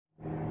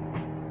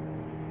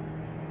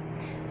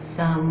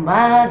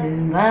Somebody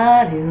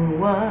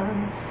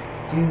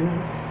wants to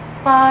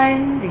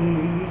find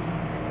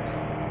it.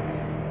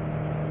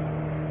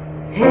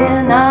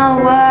 In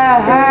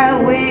our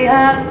heart we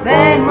are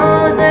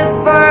famous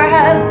and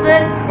perhaps the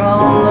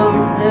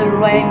colors the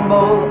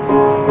rainbow.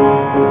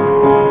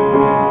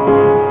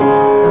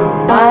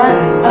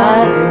 Somebody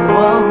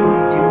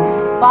wants to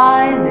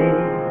find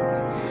it,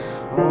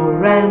 or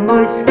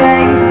rainbow's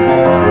face.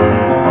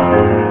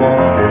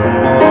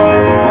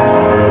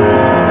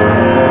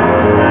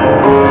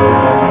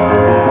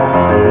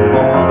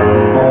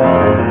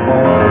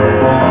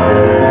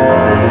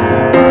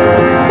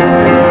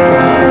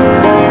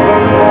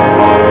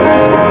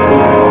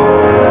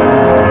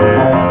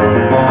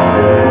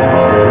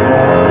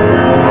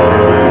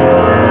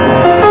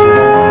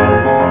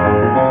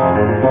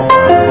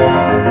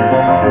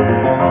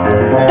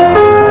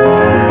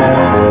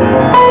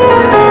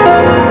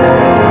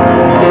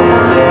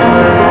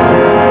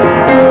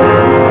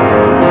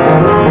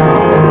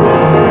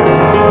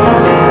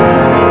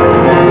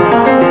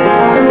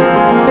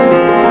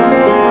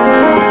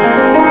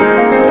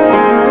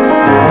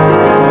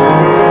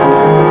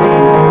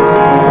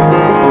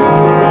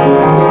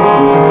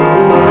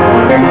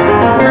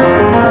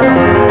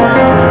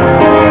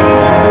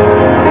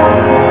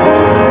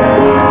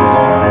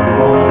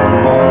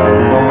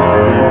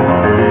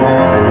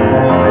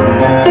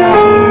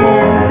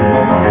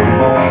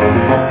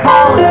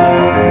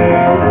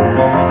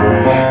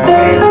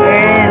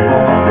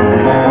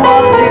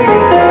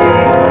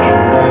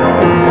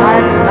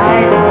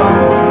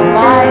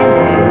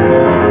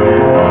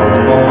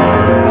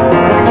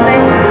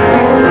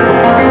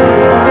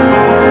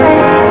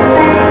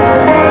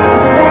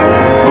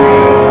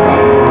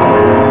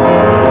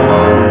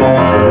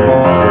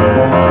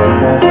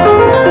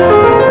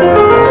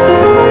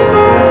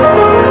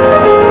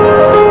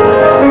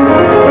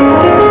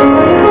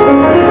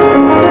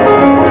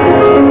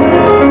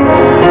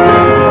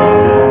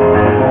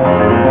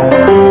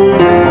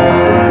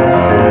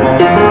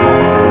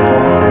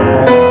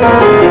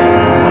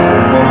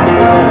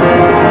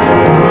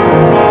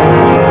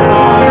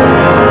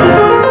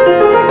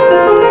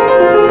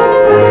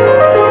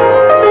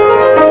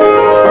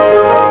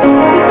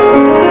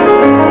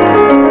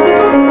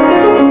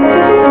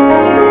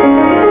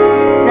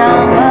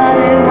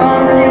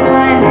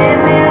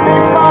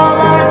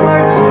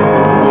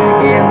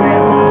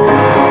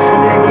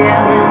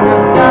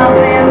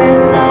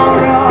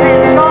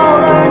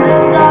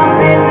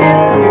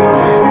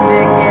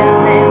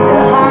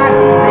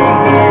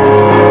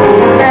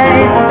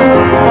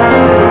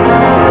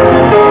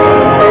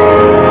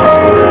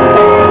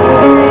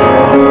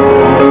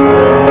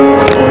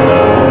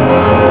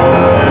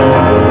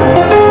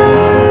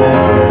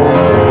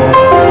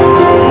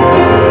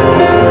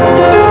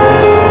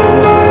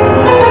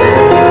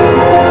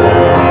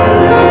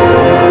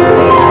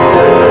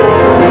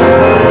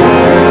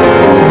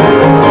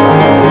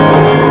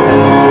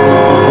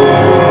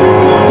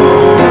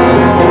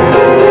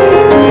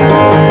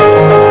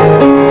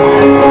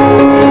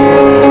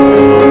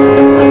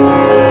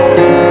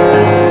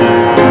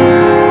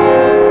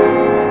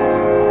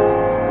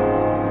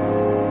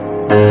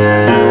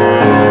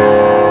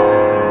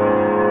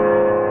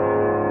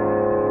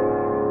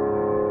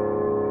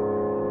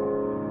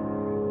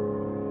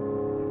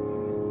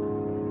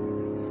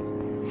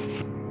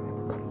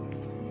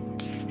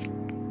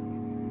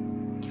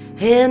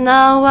 In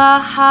our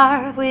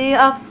heart we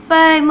are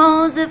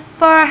famous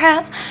for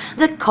half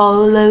the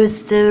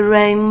colors the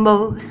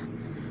rainbow,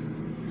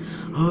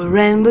 or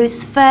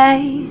rainbow's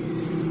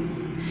face.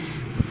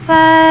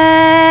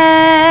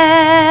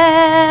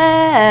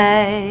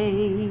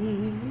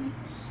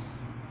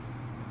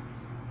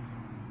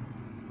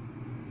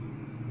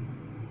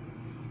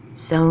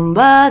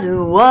 Somebody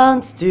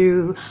wants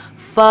to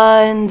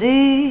find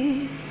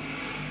it.